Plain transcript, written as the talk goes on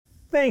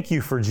Thank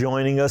you for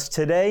joining us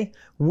today.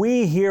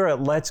 We here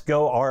at Let's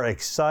Go are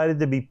excited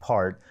to be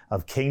part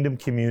of Kingdom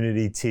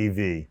Community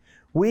TV.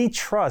 We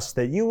trust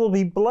that you will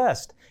be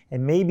blessed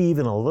and maybe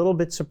even a little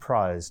bit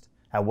surprised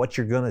at what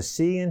you're going to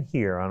see and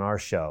hear on our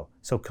show.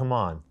 So come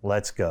on,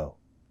 let's go.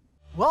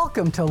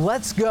 Welcome to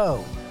Let's Go,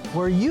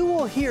 where you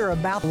will hear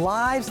about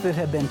lives that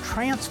have been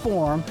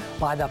transformed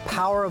by the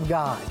power of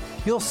God.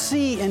 You'll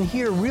see and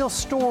hear real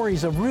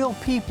stories of real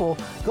people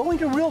going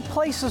to real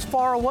places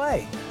far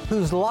away,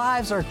 whose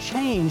lives are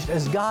changed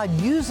as God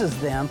uses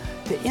them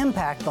to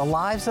impact the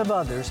lives of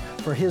others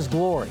for His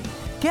glory.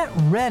 Get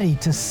ready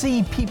to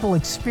see people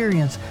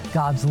experience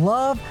God's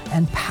love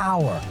and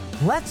power.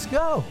 Let's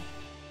go.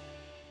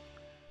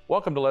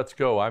 Welcome to Let's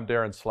Go. I'm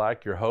Darren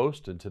Slack, your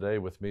host, and today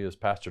with me is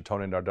Pastor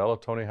Tony Nardella.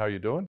 Tony, how are you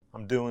doing?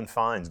 I'm doing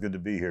fine. It's good to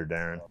be here,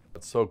 Darren.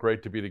 It's so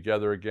great to be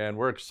together again.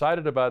 We're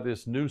excited about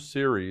this new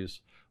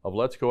series of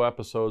Let's Go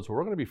episodes where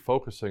we're going to be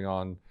focusing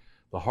on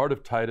the heart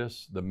of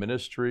Titus, the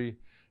ministry,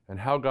 and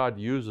how God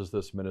uses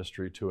this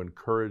ministry to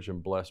encourage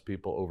and bless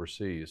people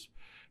overseas.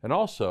 And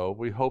also,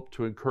 we hope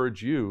to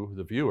encourage you,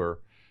 the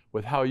viewer,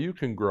 with how you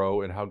can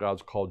grow and how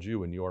God's called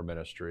you in your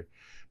ministry.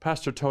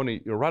 Pastor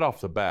Tony, right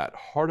off the bat,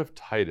 heart of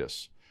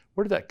Titus,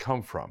 where did that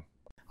come from?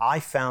 I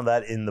found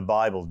that in the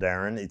Bible,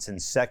 Darren. It's in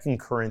 2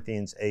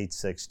 Corinthians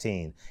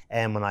 8:16.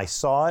 And when I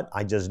saw it,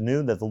 I just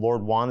knew that the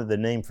Lord wanted the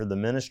name for the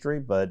ministry,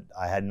 but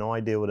I had no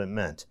idea what it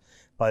meant.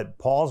 But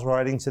Paul's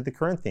writing to the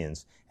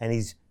Corinthians, and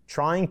he's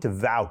trying to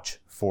vouch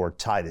for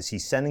Titus.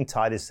 He's sending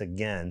Titus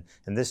again,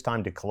 and this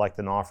time to collect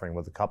an offering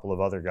with a couple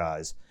of other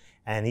guys.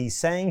 And he's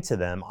saying to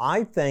them,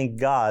 I thank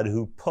God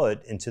who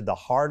put into the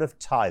heart of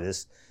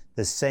Titus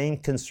the same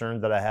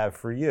concern that I have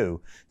for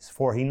you.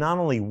 For he not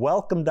only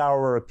welcomed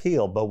our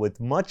appeal, but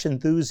with much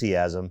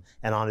enthusiasm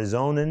and on his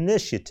own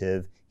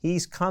initiative,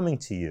 he's coming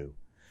to you.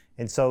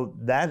 And so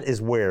that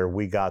is where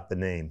we got the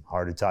name,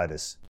 Heart of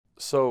Titus.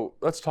 So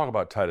let's talk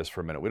about Titus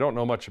for a minute. We don't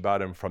know much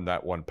about him from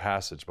that one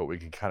passage, but we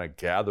can kind of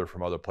gather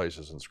from other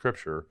places in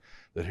Scripture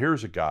that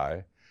here's a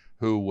guy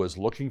who was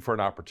looking for an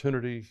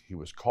opportunity. He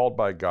was called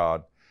by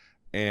God,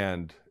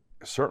 and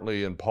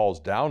certainly in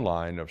Paul's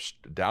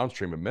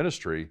downstream of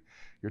ministry,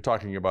 you're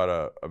talking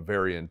about a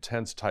very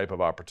intense type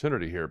of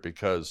opportunity here,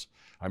 because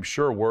I'm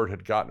sure word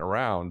had gotten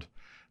around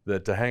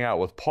that to hang out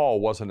with Paul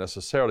wasn't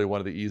necessarily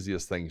one of the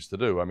easiest things to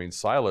do. I mean,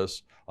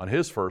 Silas, on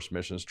his first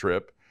missions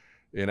trip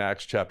in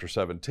Acts chapter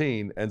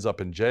 17, ends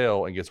up in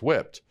jail and gets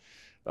whipped.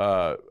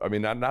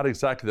 Not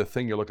exactly the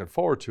thing you're looking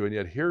forward to, and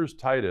yet here's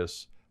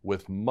Titus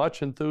with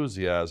much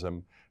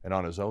enthusiasm and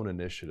on his own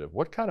initiative.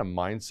 What kind of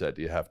mindset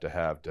do you have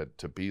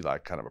to be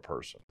that kind of a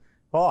person?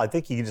 Well, I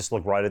think you can just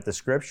look right at the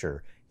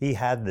Scripture. He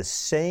had the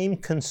same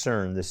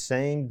concern, the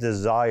same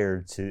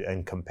desire to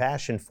and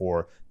compassion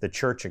for the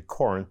church at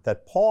Corinth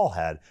that Paul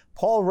had.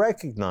 Paul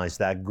recognized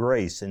that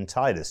grace in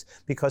Titus,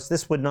 because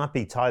this would not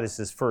be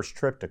Titus's first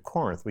trip to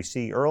Corinth. We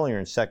see earlier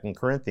in 2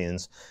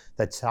 Corinthians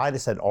that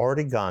Titus had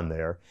already gone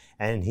there,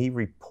 and he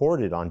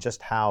reported on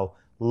just how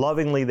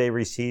lovingly they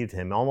received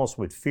him. Almost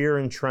with fear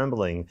and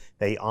trembling,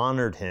 they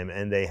honored him,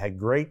 and they had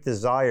great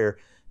desire.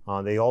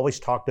 They always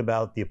talked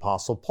about the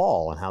Apostle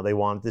Paul and how they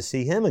wanted to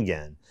see him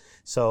again.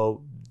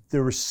 So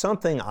there was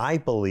something, I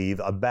believe,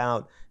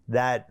 about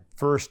that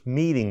first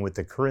meeting with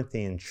the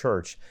Corinthian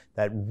church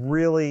that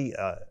really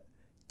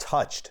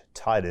touched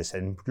Titus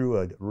and drew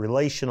a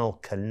relational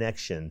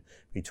connection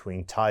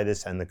between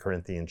Titus and the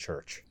Corinthian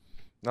church.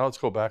 Now let's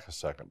go back a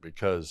second,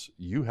 because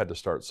you had to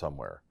start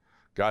somewhere.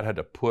 God had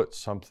to put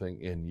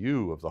something in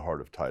you of the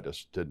heart of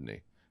Titus, didn't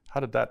he? How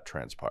did that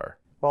transpire?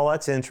 Well,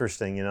 that's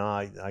interesting. You know,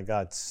 I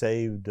got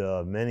saved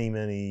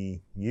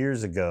many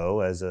years ago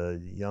as a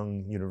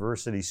young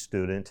university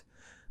student,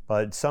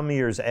 but some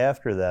years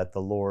after that,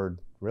 the Lord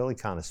really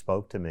kind of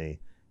spoke to me.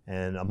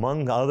 And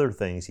among other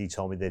things, He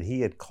told me that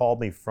He had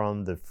called me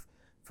from the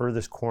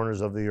furthest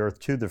corners of the earth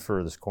to the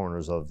furthest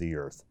corners of the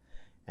earth.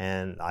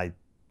 And I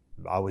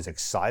was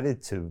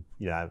excited to,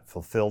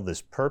 fulfill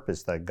this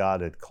purpose that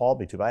God had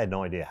called me to, but I had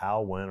no idea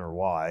how, when, or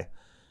why.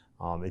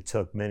 It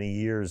took many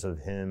years of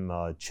Him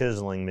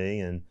chiseling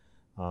me and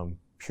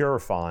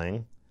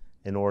purifying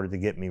in order to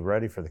get me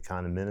ready for the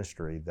kind of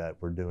ministry that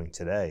we're doing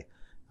today.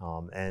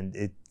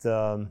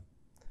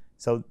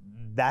 So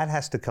that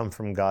has to come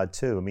from God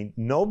too. I mean,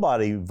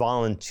 nobody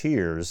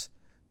volunteers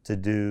to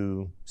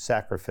do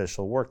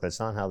sacrificial work. That's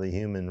not how the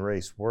human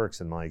race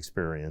works, in my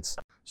experience.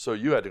 So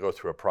you had to go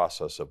through a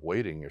process of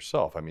waiting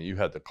yourself. I mean, you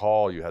had the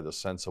call, you had the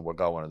sense of what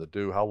God wanted to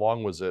do. How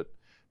long was it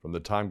from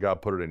the time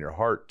God put it in your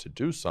heart to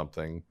do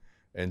something,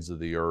 ends of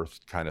the earth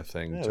kind of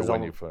thing, to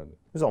when you found it?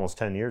 It was almost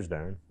 10 years,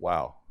 Darren.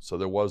 Wow. So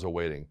there was a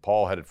waiting.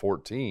 Paul had it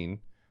 14.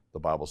 The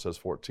Bible says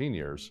 14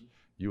 years. Mm-hmm.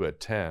 You had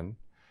 10.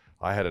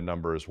 I had a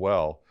number as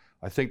well.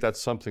 I think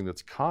that's something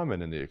that's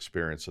common in the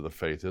experience of the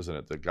faith, isn't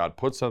it? That God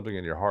puts something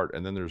in your heart,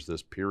 and then there's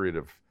this period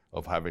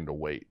of having to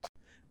wait.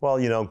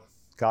 Well,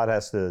 God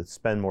has to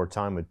spend more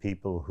time with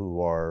people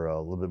who are a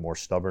little bit more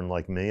stubborn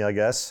like me, I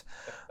guess.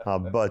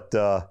 But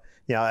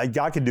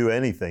God can do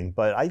anything.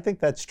 But I think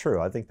that's true.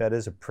 I think that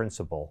is a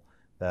principle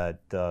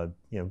that,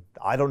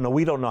 I don't know,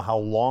 we don't know how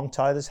long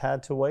Titus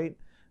had to wait,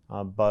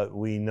 but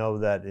we know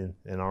that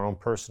in our own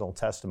personal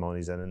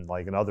testimonies and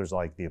in others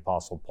like the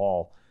Apostle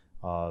Paul,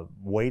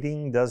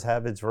 waiting does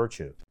have its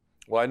virtue.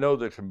 Well, I know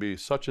there can be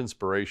such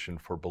inspiration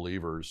for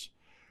believers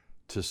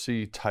to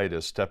see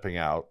Titus stepping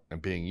out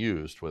and being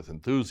used with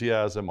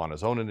enthusiasm on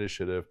his own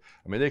initiative.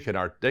 I mean,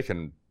 they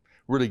can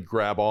really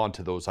grab on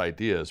to those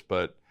ideas,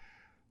 but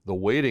the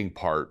waiting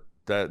part,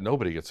 that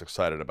nobody gets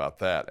excited about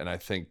that. And I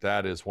think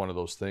that is one of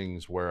those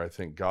things where I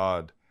think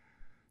God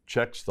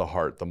checks the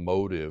heart, the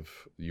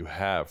motive you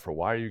have for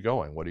why are you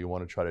going? What do you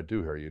want to try to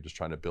do here? Are you just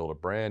trying to build a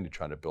brand? You're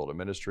trying to build a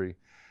ministry?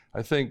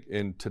 I think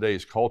in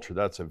today's culture,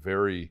 that's a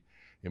very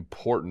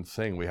important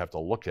thing we have to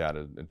look at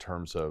it in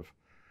terms of,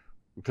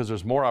 because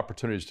there's more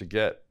opportunities to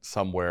get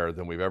somewhere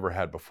than we've ever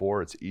had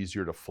before. It's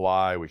easier to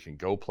fly. We can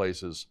go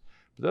places.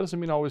 But that doesn't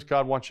mean always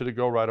God wants you to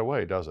go right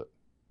away, does it?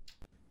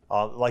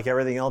 Like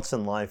everything else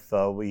in life,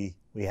 we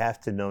have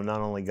to know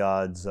not only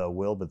God's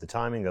will, but the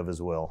timing of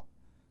his will.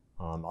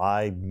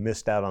 I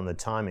missed out on the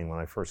timing when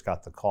I first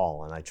got the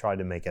call, and I tried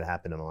to make it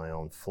happen in my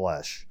own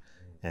flesh.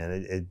 And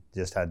it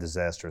just had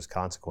disastrous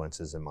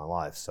consequences in my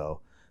life.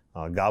 So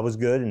God was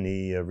good, and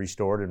he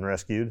restored and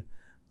rescued.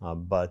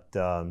 But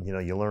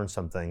you learn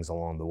some things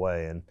along the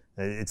way. And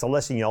it's a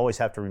lesson you always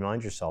have to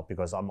remind yourself,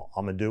 because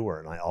I'm a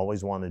doer, and I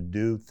always want to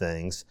do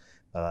things.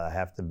 I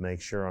have to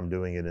make sure I'm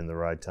doing it in the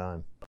right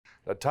time.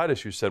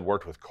 Titus, you said,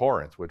 worked with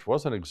Corinth, which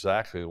wasn't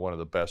exactly one of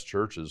the best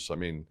churches. I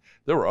mean,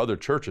 there were other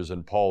churches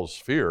in Paul's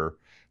sphere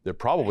that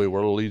probably were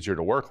a little easier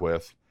to work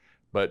with,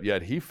 but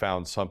yet he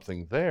found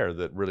something there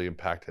that really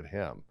impacted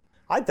him.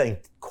 I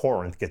think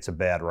Corinth gets a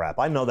bad rap.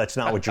 I know that's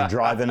not what you're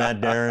driving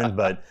at, Darren,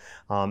 but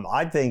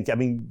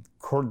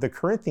the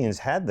Corinthians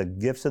had the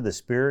gifts of the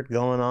Spirit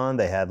going on.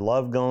 They had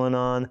love going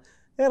on.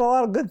 They had a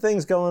lot of good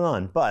things going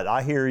on. But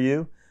I hear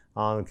you.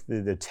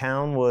 The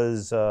town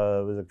was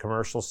a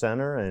commercial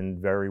center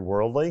and very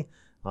worldly.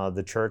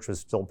 The church was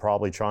still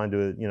probably trying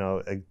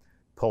to,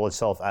 pull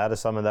itself out of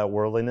some of that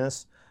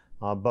worldliness.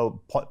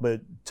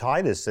 But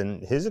Titus,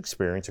 and his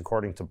experience,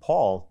 according to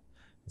Paul,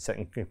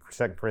 2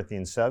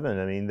 Corinthians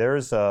 7, there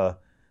was a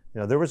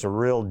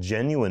real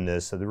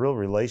genuineness, the real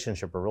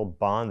relationship, a real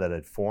bond that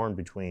had formed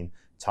between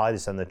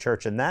Titus and the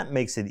church, and that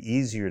makes it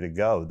easier to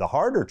go. The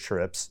harder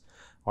trips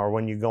are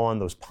when you go on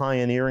those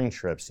pioneering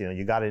trips.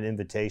 You got an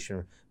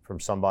invitation from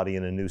somebody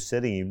in a new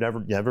city, you've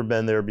never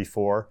been there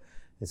before,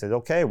 and said,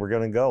 okay, we're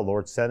going to go.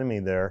 Lord's sending me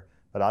there,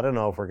 but I don't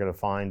know if we're going to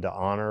find an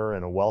honor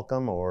and a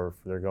welcome, or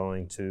if they're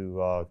going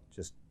to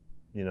just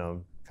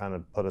kind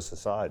of put us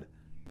aside.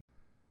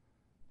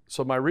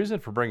 So my reason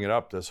for bringing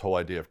up this whole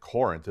idea of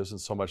Corinth isn't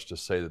so much to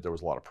say that there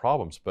was a lot of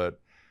problems, but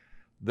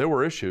there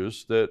were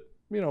issues that,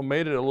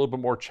 made it a little bit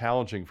more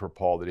challenging for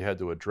Paul that he had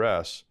to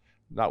address,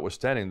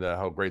 notwithstanding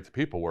how great the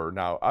people were.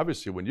 Now,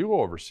 obviously, when you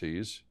go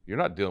overseas, you're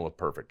not dealing with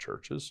perfect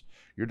churches.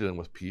 You're dealing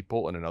with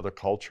people in another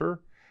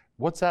culture.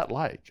 What's that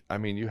like?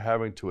 You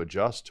having to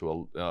adjust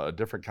to a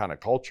different kind of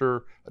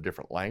culture, a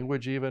different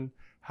language even.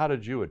 How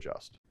did you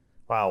adjust?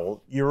 Wow,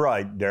 well, you're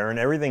right, Darren.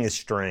 Everything is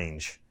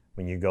strange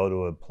when you go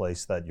to a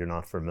place that you're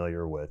not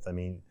familiar with.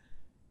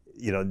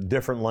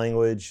 Different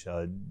language.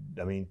 I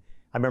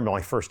remember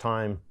my first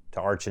time to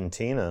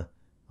Argentina.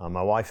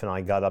 My wife and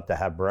I got up to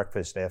have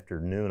breakfast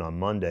afternoon on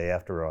Monday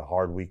after a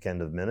hard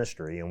weekend of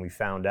ministry, and we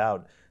found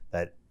out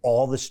that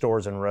all the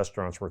stores and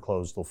restaurants were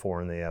closed till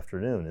 4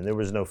 p.m, and there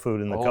was no food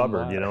in the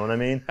cupboard. My. You know what I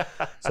mean?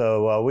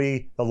 So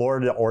the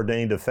Lord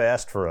ordained a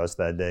fast for us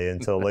that day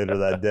until later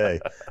that day.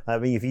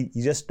 If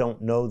you just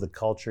don't know the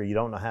culture, you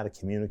don't know how to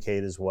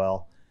communicate as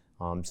well.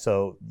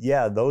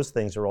 Those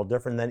things are all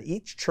different. Then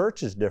each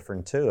church is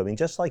different too.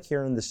 Just like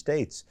here in the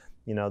States,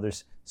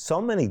 there's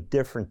so many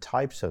different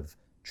types of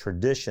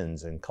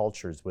traditions and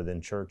cultures within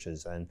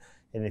churches. And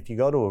if you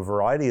go to a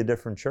variety of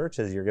different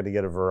churches, you're going to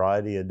get a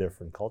variety of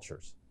different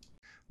cultures.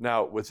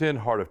 Now, within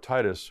Heart of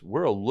Titus,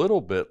 we're a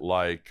little bit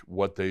like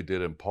what they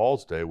did in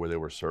Paul's day, where they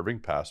were serving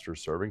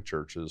pastors, serving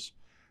churches,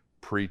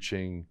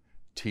 preaching,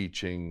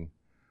 teaching,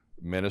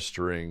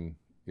 ministering,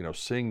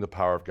 seeing the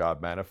power of God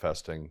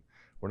manifesting.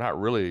 We're not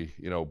really,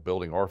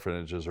 building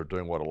orphanages or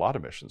doing what a lot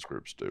of missions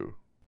groups do.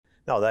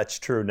 No, that's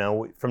true.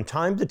 Now, from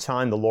time to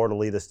time, the Lord will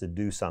lead us to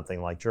do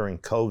something. Like during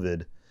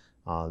COVID,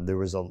 there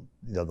was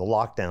the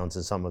lockdowns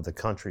in some of the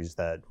countries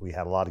that we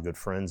had a lot of good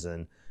friends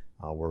in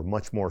were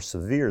much more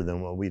severe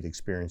than what we'd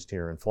experienced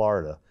here in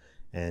Florida.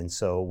 And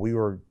so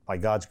by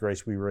God's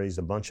grace, we raised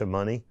a bunch of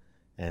money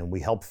and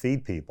we helped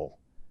feed people.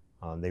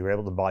 They were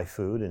able to buy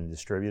food and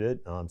distribute it,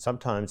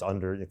 sometimes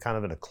under kind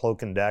of in a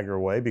cloak and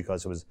dagger way,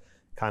 because it was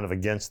kind of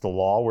against the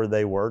law where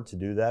they were to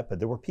do that. But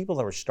there were people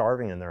that were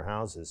starving in their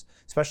houses,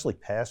 especially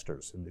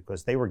pastors,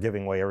 because they were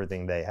giving away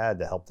everything they had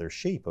to help their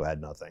sheep who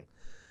had nothing.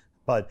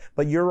 But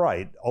you're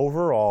right.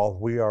 Overall,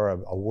 we are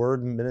a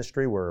word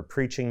ministry. We're a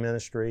preaching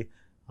ministry.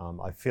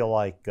 I feel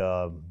like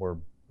we're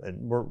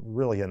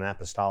really an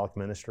apostolic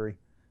ministry.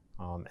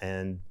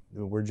 And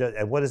what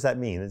does that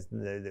mean?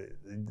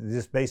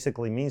 This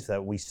basically means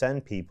that we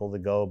send people to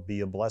go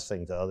be a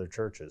blessing to other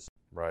churches.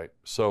 Right.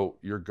 So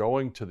you're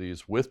going to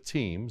these with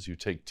teams. You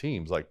take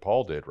teams like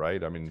Paul did,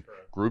 right? I mean,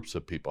 groups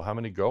of people. How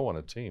many go on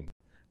a team?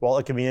 Well,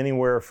 it can be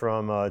anywhere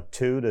from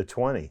 2 to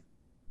 20.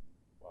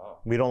 Wow.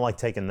 We don't like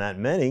taking that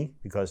many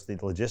because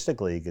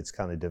logistically it gets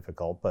kind of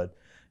difficult. But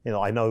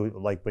I know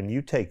like when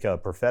you take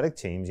prophetic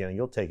teams,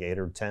 you'll take 8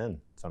 or 10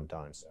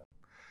 sometimes.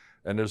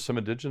 And there's some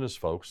indigenous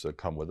folks that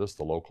come with us.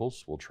 The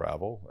locals will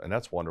travel, and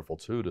that's wonderful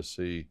too to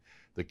see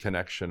the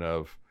connection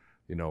of,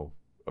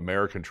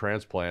 American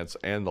transplants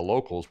and the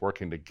locals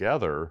working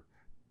together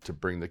to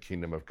bring the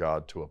kingdom of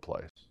God to a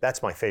place.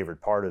 That's my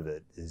favorite part of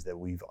it, is that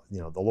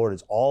the Lord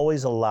has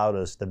always allowed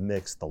us to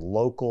mix the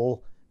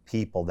local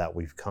people that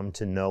we've come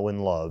to know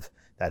and love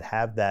that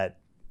have that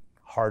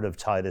heart of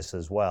Titus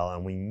as well,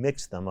 and we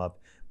mix them up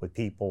with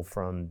people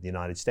from the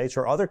United States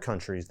or other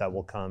countries that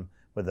will come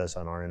with us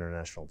on our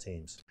international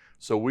teams.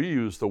 So we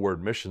use the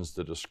word missions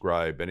to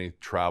describe any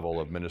travel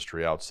of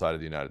ministry outside of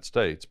the United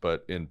States,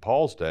 but in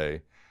Paul's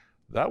day,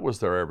 that was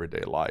their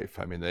everyday life.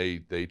 I mean,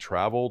 they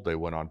traveled, they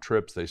went on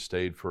trips, they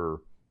stayed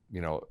for,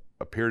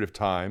 a period of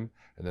time,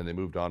 and then they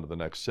moved on to the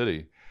next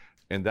city.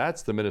 And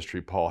that's the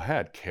ministry Paul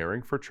had,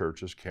 caring for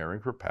churches, caring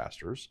for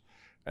pastors.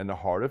 And the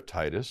heart of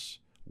Titus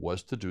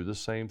was to do the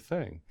same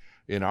thing.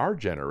 In our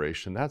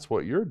generation, that's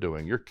what you're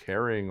doing. You're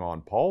carrying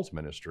on Paul's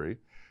ministry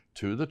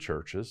to the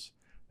churches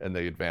and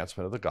the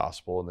advancement of the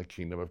gospel and the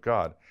kingdom of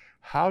God.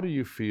 How do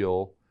you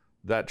feel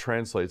that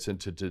translates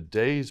into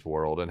today's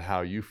world, and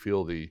how you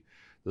feel the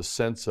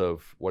sense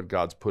of what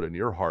God's put in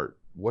your heart?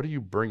 What are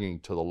you bringing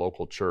to the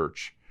local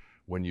church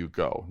when you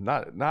go?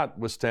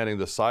 Notwithstanding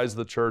the size of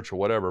the church or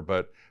whatever,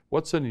 but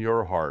what's in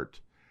your heart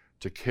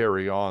to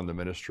carry on the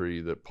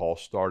ministry that Paul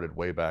started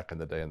way back in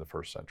the day in the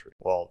first century?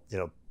 Well,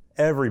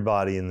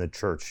 everybody in the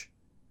church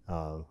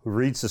who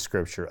reads the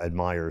scripture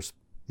admires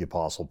the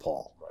Apostle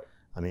Paul. Right.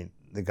 I mean,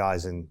 the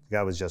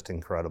guy was just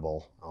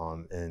incredible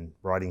in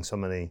writing so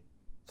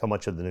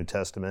much of the New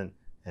Testament.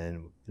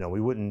 And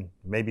we wouldn't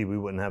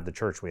have the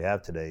church we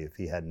have today if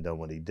he hadn't done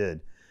what he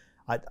did.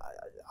 I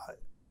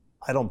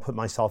don't put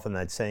myself in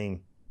that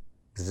same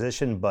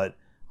position, but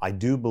I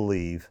do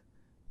believe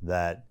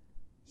that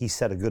he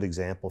set a good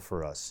example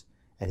for us.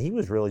 And he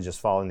was really just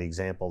following the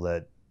example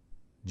that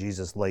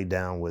Jesus laid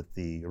down with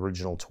the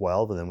original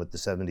 12 and then with the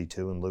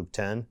 72 in Luke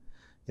 10.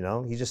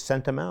 He just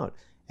sent them out.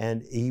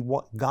 And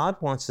God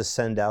wants to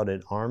send out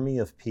an army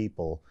of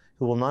people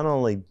who will not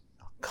only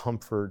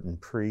comfort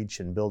and preach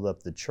and build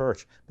up the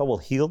church, but will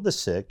heal the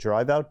sick,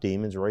 drive out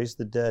demons, raise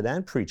the dead,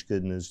 and preach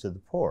good news to the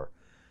poor.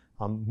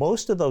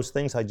 Most of those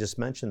things I just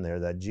mentioned there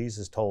that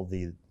Jesus told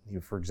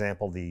for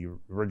example, the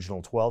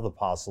original 12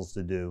 apostles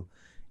to do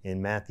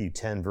in Matthew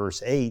 10,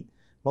 verse 8,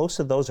 most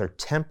of those are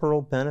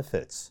temporal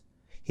benefits.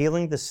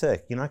 Healing the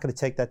sick, you're not going to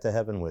take that to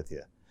heaven with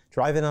you.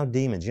 Driving out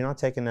demons, you're not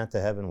taking that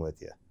to heaven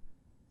with you.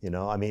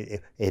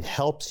 It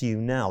helps you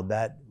now.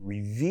 That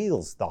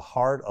reveals the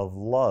heart of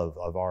love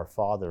of our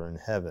Father in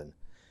heaven,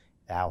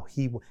 how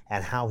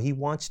he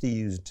wants to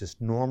use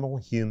just normal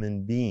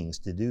human beings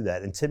to do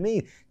that. And to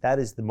me, that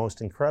is the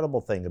most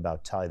incredible thing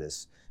about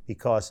Titus,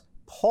 because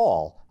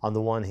Paul, on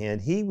the one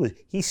hand,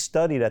 he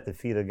studied at the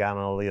feet of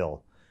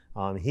Gamaliel.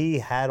 He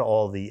had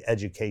all the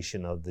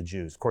education of the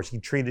Jews. Of course,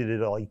 he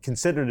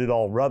considered it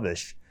all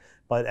rubbish.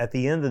 But at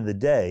the end of the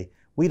day,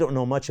 we don't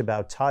know much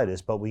about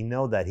Titus, but we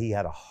know that he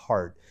had a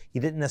heart. He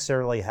didn't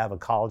necessarily have a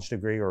college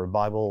degree or a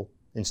Bible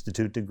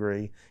Institute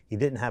degree. He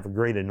didn't have a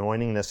great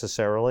anointing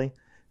necessarily.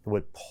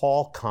 What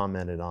Paul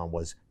commented on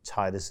was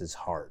Titus's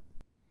heart.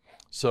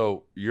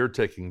 So you're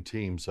taking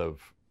teams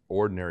of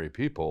ordinary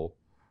people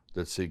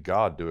that see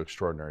God do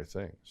extraordinary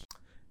things.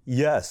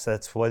 Yes,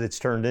 that's what it's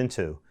turned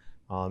into.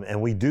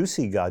 And we do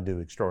see God do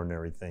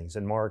extraordinary things.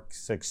 In Mark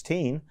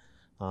 16,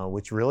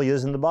 which really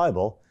is in the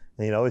Bible,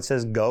 it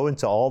says, go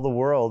into all the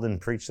world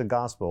and preach the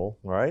gospel,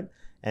 right?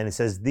 And it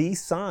says,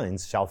 these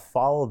signs shall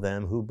follow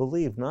them who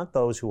believe, not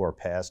those who are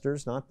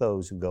pastors, not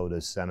those who go to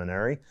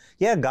seminary.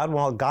 Yeah, God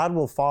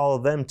will follow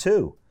them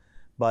too.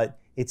 But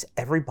it's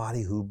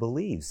everybody who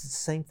believes. It's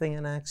the same thing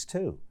in Acts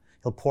 2.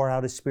 He'll pour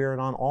out his Spirit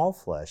on all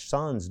flesh,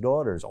 sons,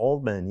 daughters,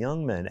 old men,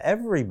 young men,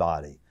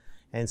 everybody.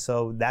 And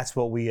so that's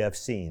what we have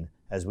seen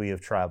as we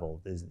have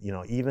traveled, is,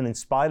 even in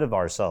spite of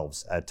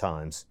ourselves at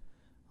times,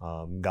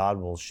 God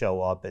will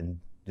show up and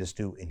just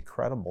do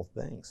incredible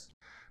things.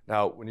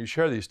 Now, when you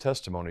share these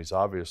testimonies,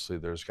 obviously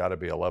there's got to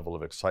be a level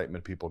of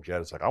excitement people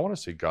get. It's like, I want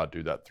to see God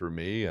do that through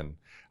me, and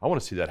I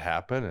want to see that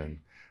happen. And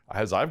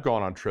as I've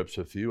gone on trips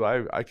with you,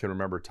 I can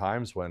remember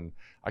times when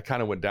I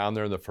kind of went down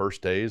there in the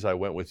first days. I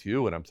went with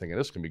you, and I'm thinking,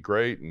 this can be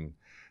great. And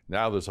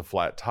now there's a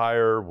flat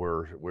tire.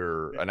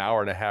 We're an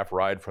hour and a half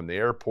ride from the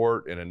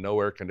airport in a no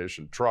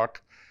air-conditioned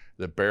truck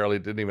that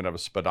didn't even have a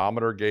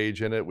speedometer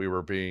gauge in it. We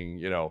were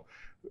being,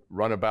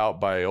 run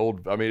about by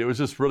it was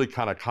just really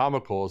kind of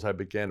comical as I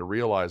began to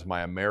realize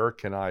my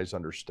Americanized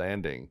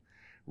understanding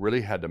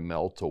really had to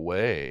melt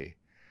away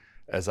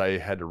as I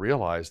had to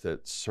realize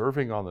that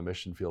serving on the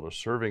mission field, or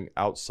serving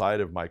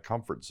outside of my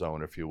comfort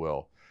zone, if you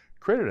will,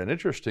 created an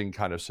interesting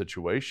kind of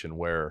situation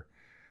where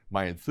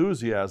my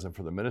enthusiasm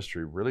for the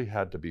ministry really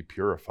had to be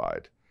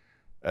purified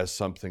as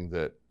something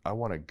that I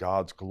wanted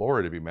God's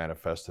glory to be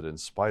manifested in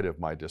spite of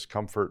my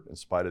discomfort, in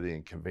spite of the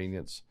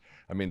inconvenience.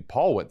 I mean,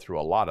 Paul went through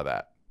a lot of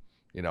that.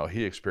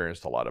 He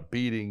experienced a lot of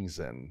beatings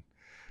and,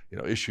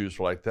 issues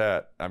like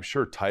that. I'm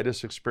sure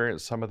Titus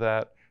experienced some of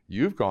that.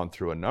 You've gone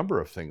through a number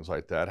of things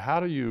like that. How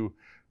do you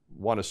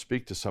want to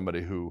speak to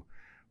somebody who,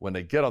 when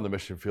they get on the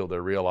mission field, they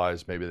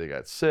realize maybe they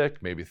got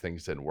sick, maybe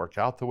things didn't work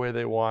out the way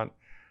they want?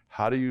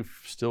 How do you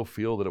still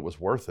feel that it was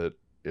worth it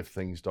if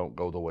things don't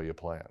go the way you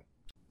plan?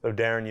 So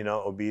Darren,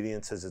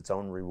 obedience is its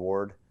own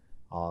reward.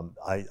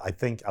 I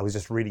think I was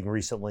just reading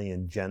recently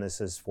in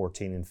Genesis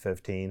 14 and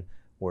 15,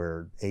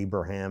 where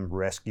Abraham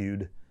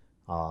rescued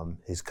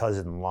his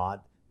cousin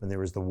Lot when there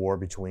was the war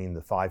between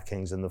the 5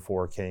 kings and the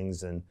 4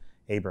 kings, and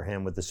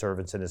Abraham with the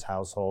servants in his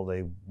household,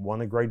 they won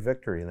a great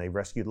victory and they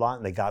rescued Lot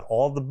and they got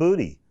all the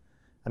booty.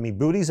 I mean,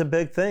 booty's a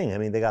big thing. I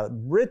mean, they got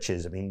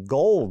riches,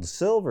 gold,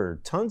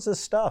 silver, tons of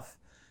stuff.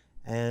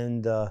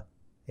 And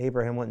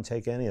Abraham wouldn't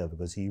take any of it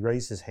because he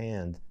raised his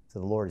hand to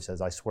the Lord. He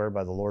says, I swear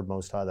by the Lord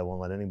Most High that I won't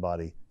let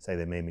anybody say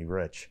they made me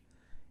rich.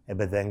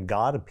 But then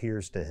God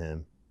appears to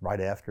him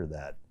right after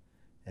that.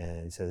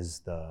 And he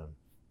says,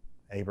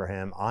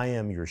 Abraham, I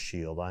am your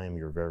shield. I am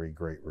your very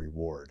great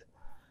reward.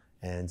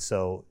 And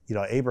so,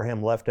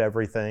 Abraham left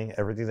everything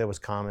that was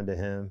common to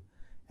him.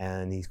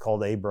 And he's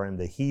called Abraham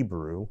the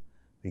Hebrew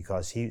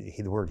because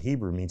the word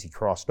Hebrew means he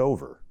crossed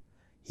over.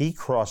 He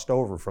crossed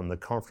over from the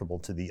comfortable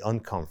to the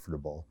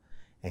uncomfortable.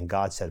 And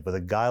God said, with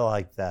a guy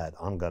like that,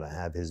 I'm going to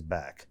have his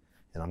back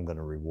and I'm going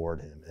to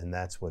reward him. And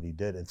that's what he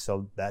did. And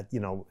so that,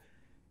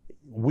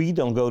 we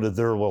don't go to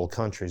third world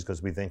countries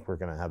because we think we're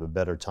going to have a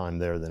better time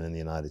there than in the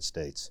United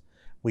States.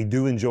 We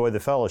do enjoy the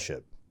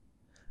fellowship,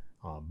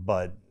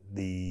 but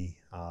the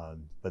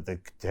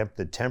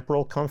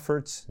temporal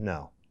comforts,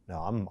 no.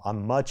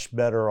 I'm much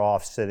better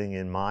off sitting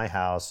in my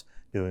house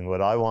doing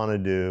what I want to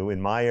do in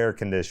my air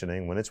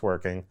conditioning when it's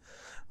working,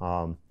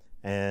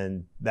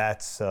 and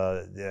that's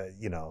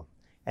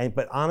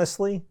but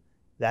honestly,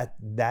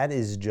 that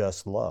is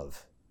just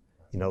love.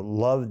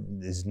 Love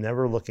is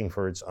never looking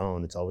for its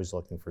own; it's always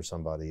looking for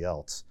somebody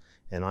else.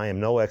 And I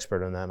am no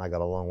expert on that, and I got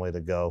a long way to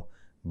go,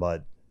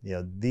 but.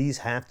 These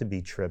have to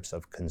be trips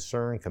of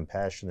concern,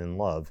 compassion, and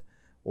love.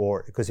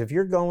 Or because if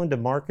you're going to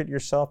market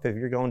yourself, if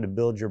you're going to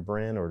build your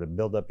brand or to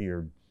build up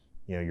your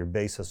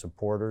base of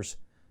supporters,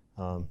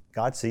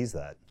 God sees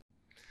that.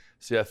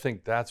 See, I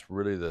think that's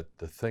really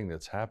the thing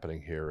that's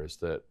happening here is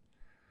that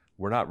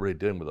we're not really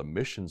dealing with a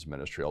missions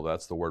ministry, although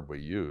that's the word we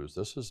use.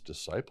 This is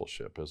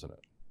discipleship, isn't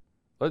it?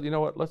 But you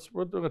know what?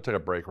 We're going to take a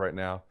break right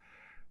now.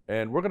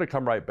 And we're going to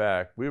come right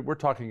back. We're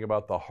talking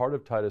about the heart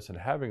of Titus and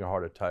having a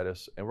heart of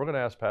Titus. And we're going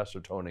to ask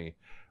Pastor Tony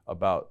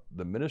about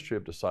the ministry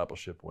of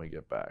discipleship when we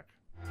get back.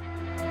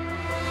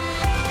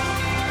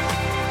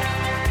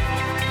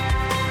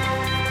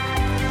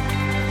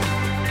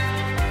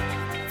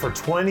 For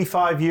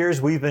 25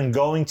 years, we've been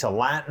going to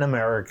Latin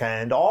America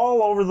and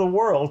all over the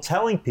world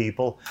telling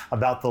people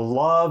about the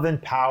love and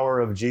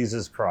power of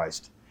Jesus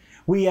Christ.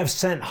 We have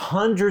sent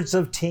hundreds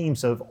of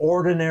teams of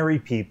ordinary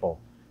people,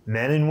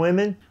 men and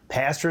women,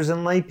 pastors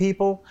and lay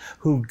people,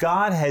 who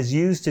God has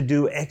used to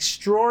do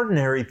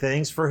extraordinary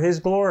things for His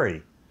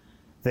glory.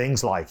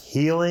 Things like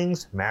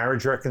healings,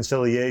 marriage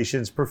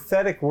reconciliations,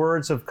 prophetic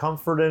words of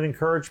comfort and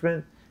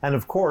encouragement, and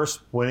of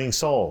course, winning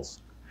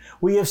souls.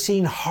 We have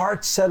seen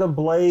hearts set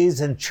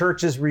ablaze and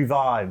churches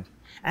revived.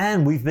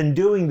 And we've been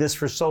doing this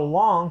for so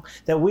long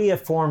that we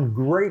have formed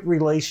great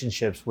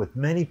relationships with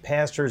many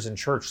pastors and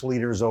church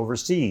leaders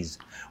overseas.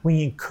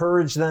 We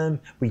encourage them,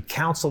 we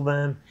counsel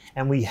them,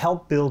 and we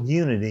help build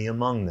unity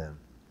among them.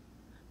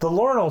 The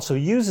Lord also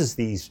uses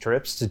these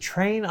trips to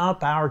train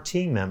up our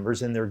team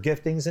members in their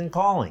giftings and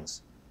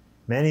callings.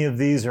 Many of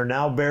these are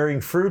now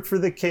bearing fruit for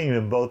the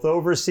kingdom, both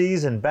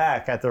overseas and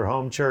back at their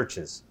home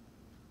churches.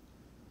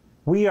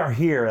 We are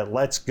here at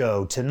Let's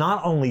Go to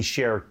not only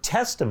share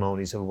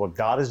testimonies of what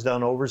God has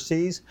done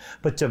overseas,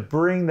 but to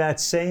bring that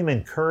same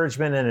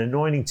encouragement and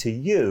anointing to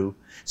you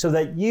so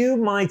that you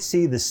might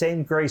see the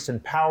same grace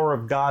and power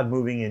of God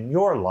moving in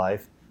your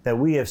life that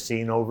we have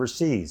seen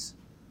overseas.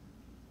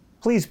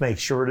 Please make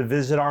sure to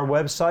visit our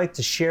website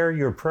to share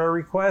your prayer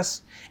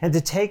requests and to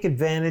take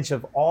advantage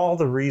of all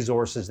the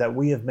resources that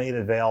we have made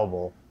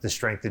available to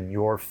strengthen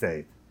your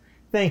faith.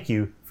 Thank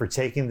you for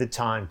taking the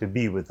time to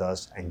be with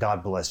us, and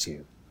God bless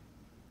you.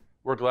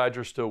 We're glad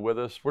you're still with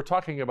us. We're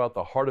talking about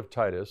the heart of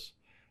Titus.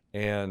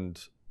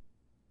 And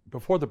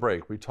before the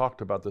break, we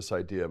talked about this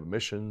idea of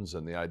missions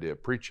and the idea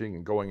of preaching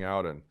and going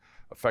out and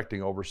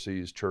affecting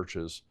overseas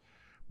churches.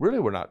 Really,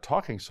 we're not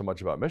talking so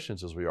much about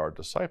missions as we are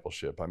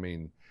discipleship. I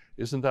mean,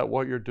 isn't that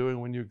what you're doing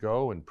when you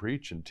go and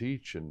preach and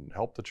teach and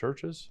help the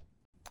churches?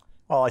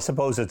 Well, I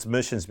suppose it's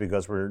missions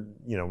because we're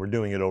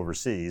doing it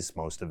overseas,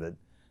 most of it.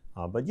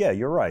 But yeah,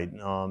 you're right.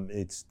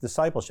 It's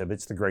discipleship.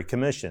 It's the Great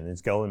Commission.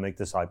 It's go and make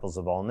disciples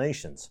of all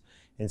nations.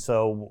 And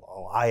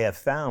so I have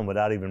found,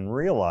 without even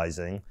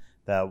realizing,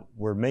 that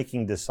we're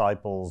making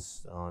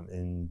disciples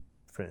in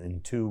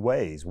two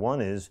ways.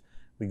 One is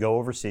we go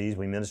overseas,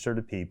 we minister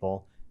to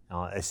people,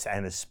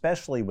 and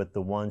especially with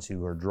the ones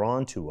who are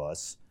drawn to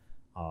us,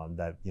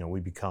 that we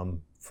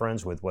become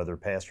friends with, whether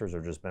pastors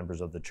or just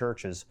members of the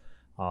churches,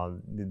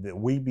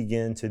 we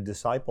begin to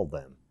disciple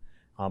them.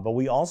 But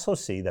we also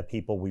see that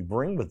people we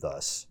bring with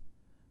us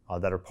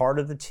that are part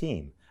of the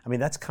team. I mean,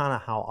 that's kind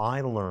of how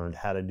I learned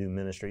how to do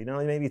ministry.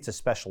 Maybe it's a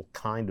special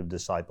kind of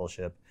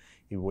discipleship.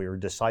 We're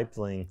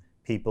discipling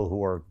people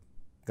who are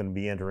going to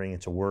be entering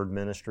into word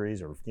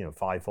ministries or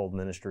fivefold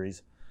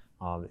ministries.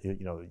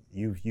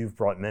 You've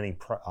brought many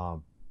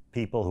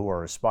people who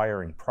are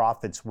aspiring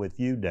prophets with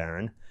you,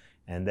 Darren,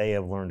 and they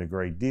have learned a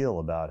great deal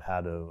about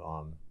how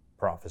to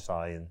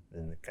prophesy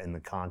in the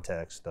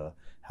context,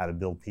 how to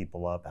build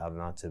people up, how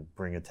not to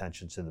bring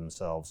attention to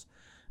themselves.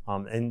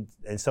 And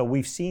so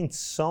we've seen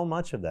so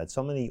much of that.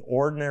 So many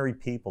ordinary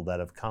people that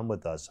have come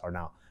with us are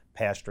now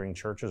pastoring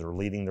churches or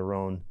leading their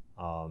own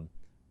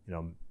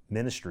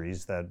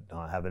ministries that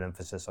have an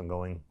emphasis on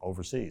going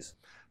overseas.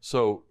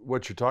 So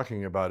what you're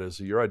talking about is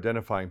you're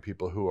identifying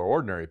people who are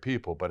ordinary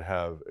people but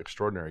have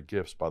extraordinary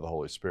gifts by the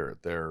Holy Spirit.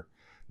 They're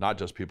not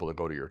just people that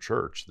go to your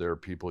church. They're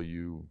people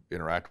you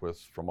interact with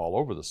from all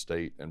over the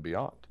state and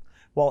beyond.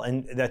 Well,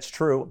 and that's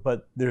true,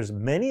 but there's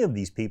many of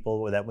these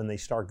people that when they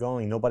start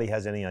going, nobody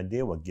has any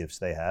idea what gifts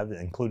they have,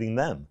 including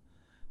them.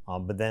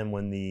 But then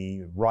when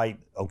the right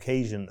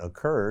occasion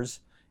occurs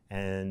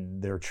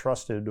and they're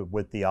trusted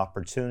with the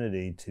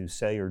opportunity to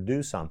say or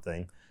do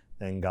something,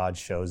 then God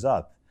shows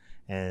up.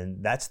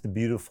 And that's the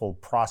beautiful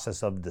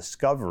process of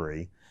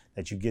discovery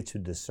that you get to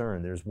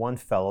discern. There's one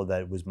fellow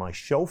that was my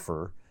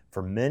chauffeur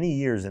for many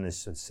years in a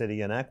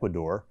city in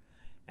Ecuador.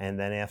 And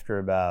then after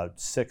about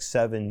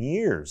 6-7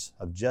 years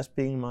of just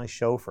being my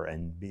chauffeur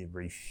and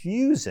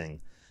refusing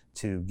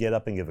to get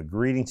up and give a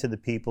greeting to the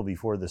people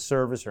before the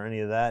service or any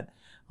of that,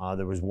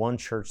 there was one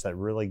church that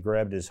really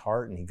grabbed his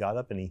heart, and he got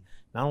up and he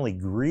not only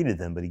greeted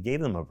them, but he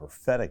gave them a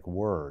prophetic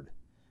word.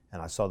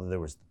 And I saw that there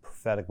was the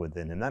prophetic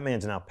within him. That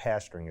man's now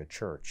pastoring a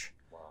church.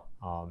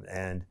 Wow.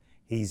 And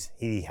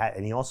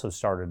he also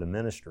started a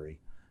ministry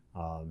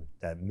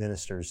that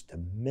ministers to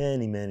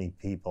many, many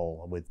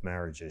people with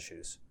marriage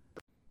issues.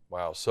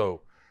 Wow.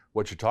 So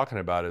what you're talking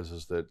about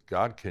is that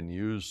God can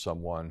use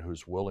someone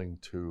who's willing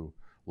to,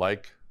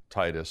 like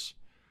Titus,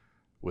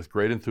 with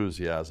great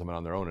enthusiasm and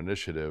on their own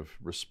initiative,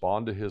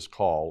 respond to his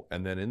call,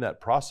 and then in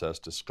that process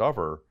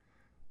discover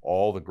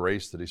all the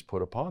grace that he's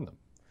put upon them.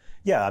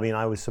 Yeah, I mean,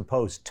 I would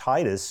suppose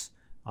Titus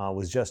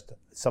was just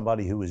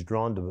somebody who was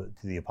drawn to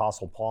the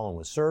Apostle Paul and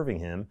was serving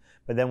him.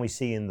 But then we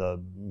see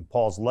in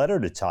Paul's letter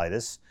to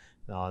Titus,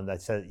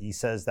 he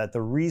says that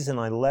the reason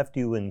I left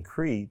you in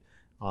Crete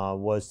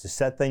was to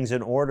set things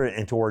in order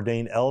and to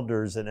ordain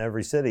elders in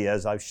every city,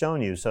 as I've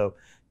shown you. So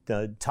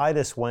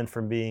Titus went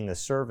from being a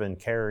servant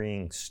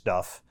carrying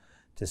stuff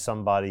to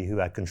somebody who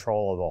had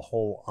control of a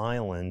whole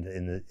island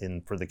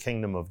for the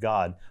kingdom of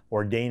God,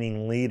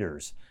 ordaining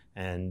leaders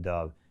and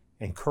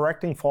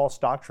correcting false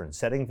doctrine,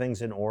 setting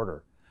things in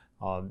order.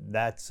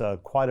 That's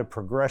quite a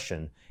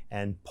progression,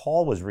 and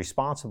Paul was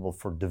responsible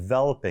for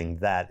developing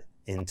that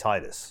in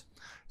Titus.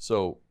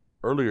 So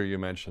earlier you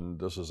mentioned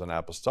this is an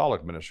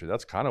apostolic ministry.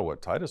 That's kind of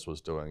what Titus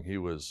was doing. He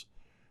was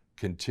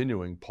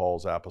continuing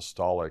Paul's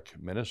apostolic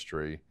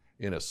ministry,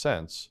 in a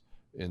sense,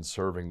 in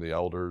serving the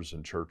elders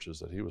and churches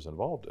that he was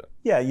involved in.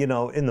 Yeah,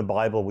 in the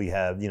Bible we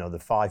have, the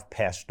 5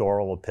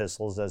 pastoral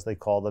epistles, as they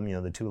call them,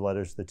 the 2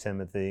 letters to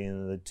Timothy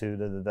and the 2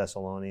 to the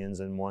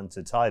Thessalonians and 1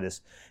 to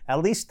Titus.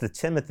 At least the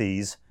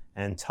Timothys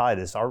and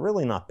Titus are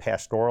really not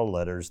pastoral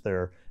letters.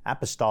 They're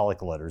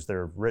apostolic letters.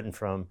 They're written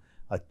from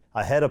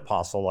a head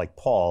apostle like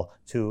Paul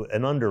to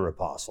an under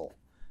apostle.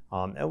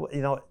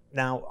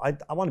 Now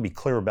I want to be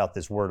clear about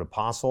this word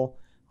apostle.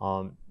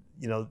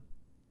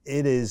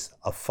 It is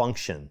a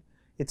function.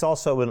 It's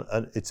also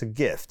it's a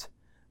gift,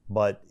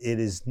 but it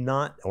is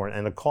not,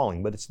 and a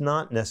calling, but it's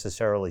not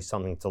necessarily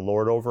something to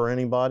lord over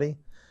anybody.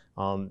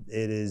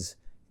 It's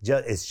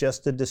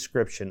just a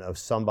description of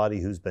somebody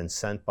who's been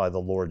sent by the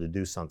Lord to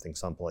do something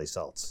someplace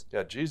else.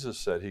 Yeah, Jesus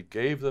said he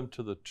gave them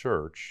to the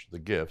church, the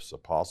gifts,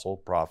 apostle,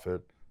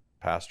 prophet,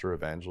 pastor,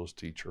 evangelist,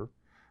 teacher,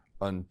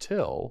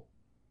 until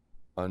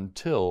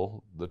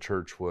the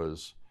church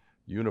was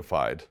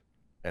unified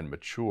and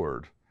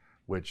matured,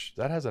 which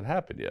that hasn't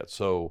happened yet.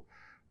 So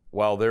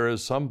while there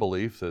is some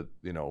belief that,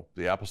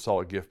 the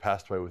apostolic gift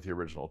passed away with the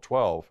original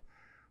 12,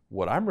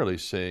 what I'm really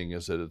seeing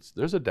is that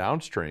there's a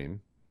downstream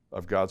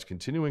of God's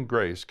continuing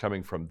grace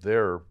coming from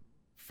their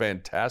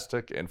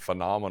fantastic and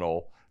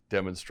phenomenal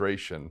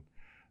demonstration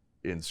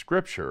in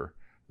Scripture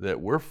that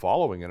we're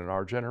following in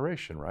our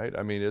generation, right?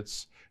 I mean,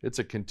 it's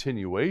a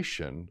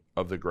continuation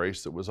of the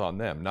grace that was on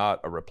them, not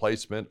a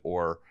replacement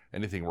or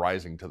anything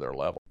rising to their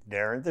level.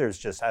 Darren, there's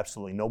just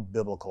absolutely no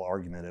biblical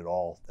argument at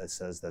all that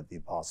says that the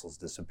apostles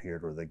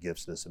disappeared or the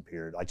gifts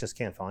disappeared. I just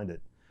can't find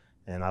it.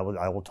 And I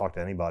will talk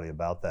to anybody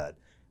about that.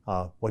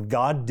 What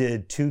God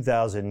did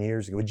 2,000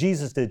 years ago, what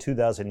Jesus did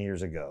 2,000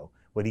 years ago,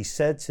 what he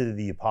said to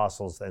the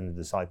apostles and the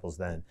disciples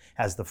then,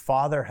 as the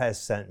Father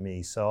has sent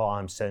me, so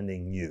I'm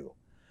sending you.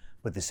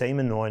 With the same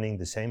anointing,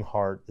 the same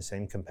heart, the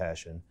same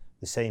compassion,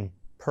 the same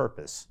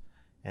purpose.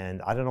 And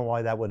I don't know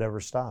why that would ever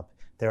stop.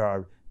 There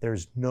are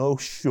There's no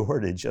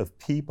shortage of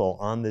people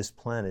on this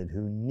planet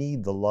who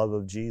need the love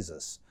of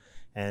Jesus.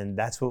 And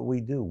that's what we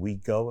do. We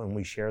go and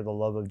we share the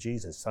love of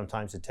Jesus.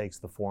 Sometimes it takes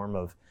the form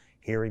of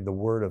hearing the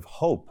word of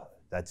hope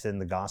that's in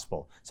the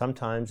gospel.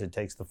 Sometimes it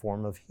takes the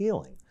form of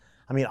healing.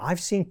 I mean, I've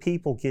seen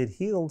people get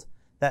healed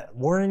that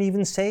weren't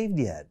even saved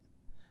yet.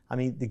 I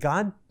mean,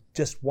 God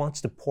just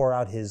wants to pour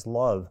out his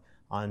love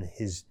on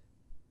his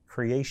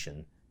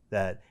creation,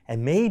 and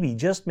maybe,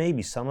 just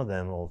maybe, some of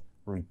them will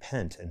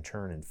repent and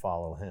turn and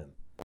follow him.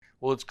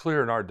 Well, it's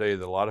clear in our day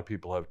that a lot of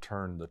people have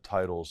turned the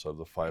titles of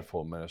the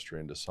fivefold ministry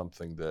into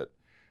something that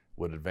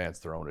would advance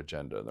their own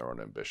agenda and their own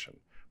ambition,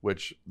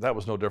 which that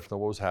was no different than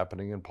what was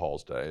happening in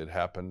Paul's day. It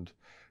happened,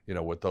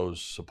 with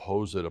those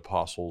supposed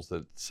apostles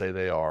that say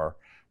they are.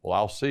 Well,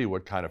 I'll see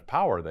what kind of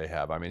power they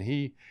have. I mean,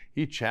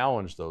 he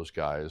challenged those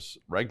guys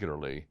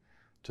regularly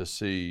to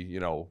see,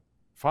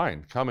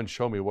 fine, come and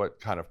show me what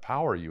kind of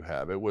power you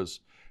have. It was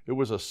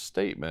a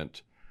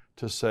statement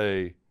to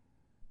say,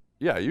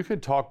 yeah, you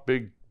can talk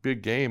big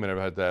game and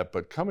everything like that,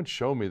 but come and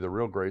show me the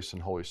real grace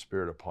and Holy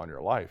Spirit upon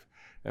your life.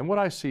 And what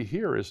I see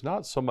here is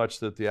not so much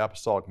that the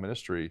apostolic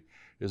ministry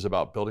is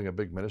about building a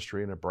big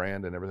ministry and a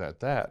brand and everything like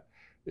that.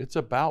 It's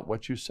about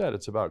what you said.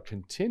 It's about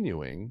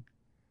continuing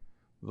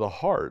the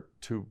heart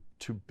to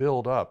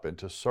build up and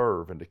to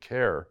serve and to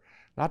care,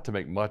 not to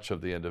make much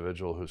of the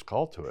individual who's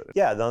called to it.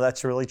 Yeah, no,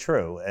 that's really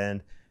true.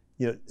 And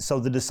so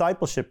the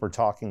discipleship we're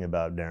talking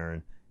about,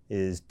 Darren,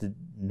 is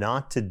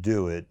not to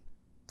do it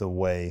the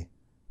way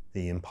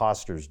the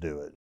imposters do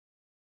it.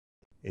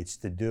 It's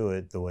to do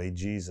it the way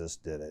Jesus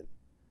did it.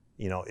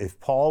 If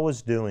Paul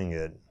was doing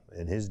it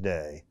in his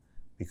day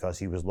because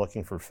he was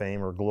looking for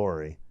fame or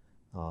glory,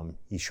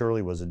 he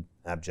surely was an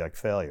abject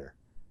failure.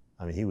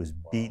 I mean, he was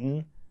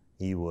beaten.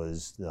 He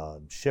was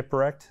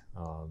shipwrecked,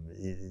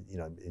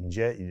 in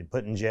jail,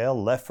 put in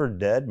jail, left for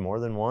dead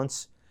more than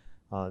once.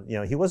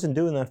 He wasn't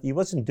doing that. He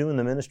wasn't doing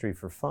the ministry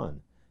for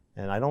fun,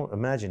 and I don't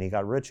imagine he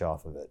got rich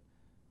off of it.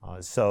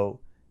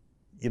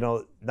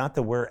 Not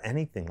that we're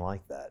anything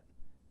like that.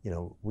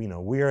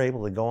 We are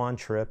able to go on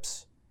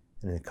trips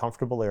in a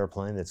comfortable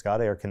airplane that's got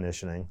air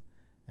conditioning,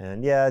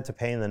 and yeah, it's a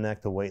pain in the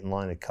neck to wait in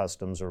line at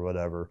customs or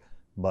whatever,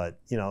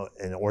 but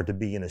or to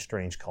be in a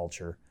strange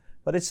culture.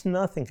 But it's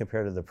nothing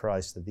compared to the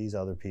price that these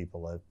other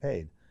people have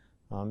paid.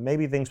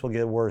 Maybe things will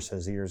get worse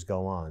as the years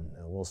go on.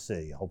 We'll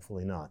see.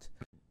 Hopefully not.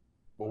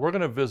 Well, we're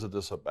going to visit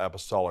this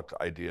apostolic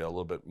idea a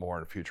little bit more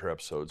in future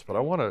episodes, but I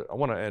want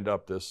to end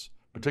up this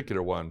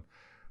particular one.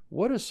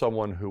 What is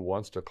someone who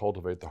wants to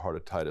cultivate the heart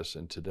of Titus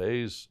in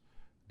today's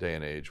day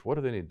and age? What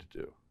do they need to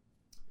do?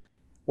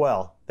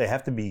 Well, they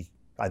have to be,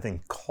 I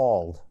think,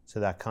 called to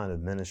that kind of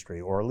ministry,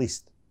 or at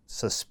least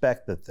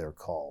suspect that they're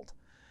called.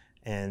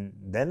 And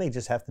then they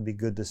just have to be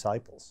good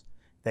disciples.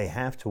 They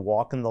have to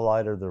walk in the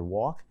light of their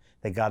walk.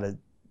 They got to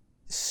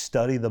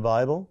study the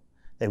Bible.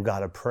 They've got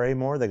to pray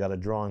more. They got to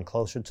draw in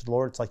closer to the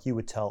Lord. It's like you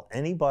would tell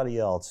anybody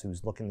else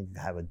who's looking to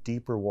have a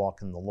deeper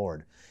walk in the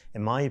Lord.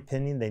 In my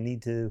opinion, they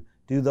need to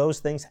do those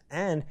things.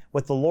 And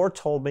what the Lord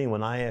told me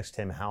when I asked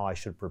him how I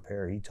should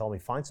prepare, he told me,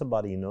 find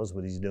somebody who knows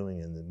what he's doing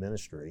in the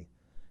ministry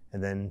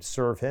and then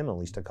serve him at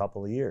least a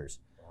couple of years.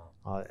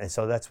 And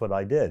so that's what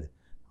I did.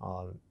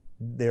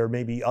 There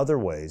may be other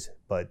ways,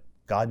 but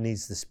God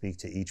needs to speak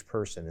to each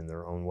person in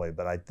their own way.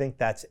 But I think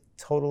that's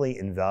totally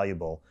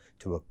invaluable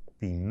to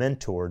be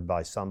mentored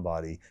by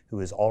somebody who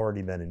has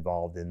already been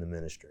involved in the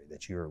ministry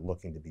that you're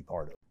looking to be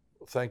part of.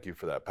 Well, thank you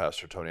for that,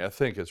 Pastor Tony. I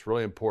think it's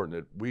really important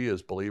that we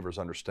as believers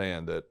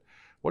understand that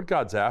what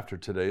God's after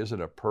today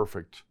isn't a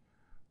perfect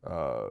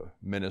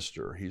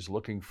minister. He's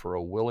looking for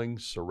a willing,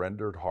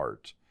 surrendered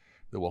heart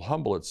that will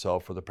humble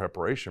itself for the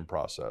preparation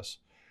process,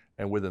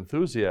 and with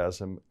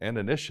enthusiasm and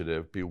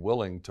initiative be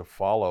willing to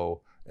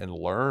follow and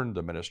learn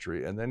the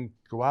ministry and then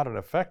go out and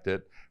affect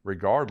it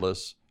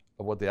regardless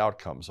of what the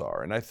outcomes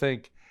are. And I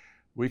think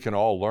we can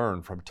all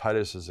learn from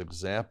Titus's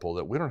example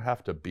that we don't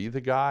have to be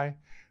the guy,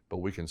 but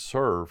we can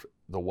serve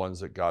the ones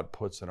that God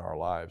puts in our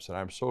lives. And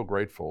I'm so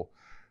grateful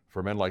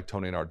for men like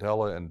Tony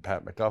Nardella and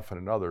Pat McGuffin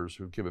and others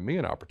who've given me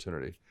an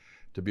opportunity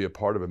to be a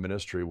part of a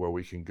ministry where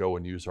we can go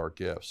and use our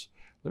gifts.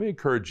 Let me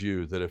encourage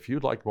you that if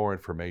you'd like more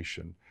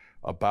information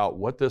about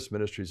what this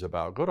ministry is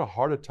about, go to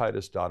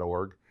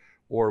heartoftitus.org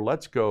or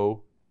letsgo.tv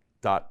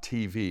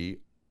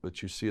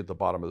that you see at the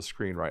bottom of the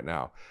screen right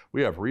now.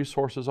 We have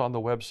resources on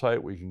the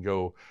website. We can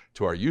go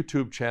to our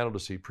YouTube channel to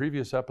see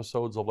previous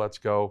episodes of Let's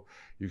Go.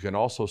 You can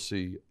also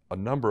see a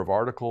number of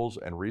articles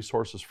and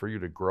resources for you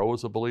to grow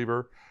as a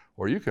believer,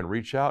 or you can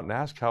reach out and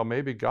ask how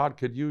maybe God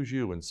could use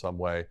you in some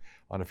way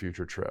on a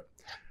future trip.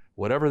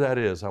 Whatever that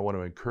is, I want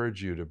to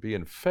encourage you to be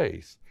in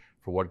faith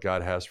for what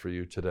God has for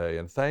you today.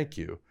 And thank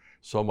you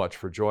so much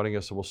for joining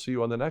us, and we'll see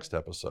you on the next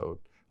episode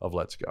of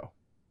Let's Go.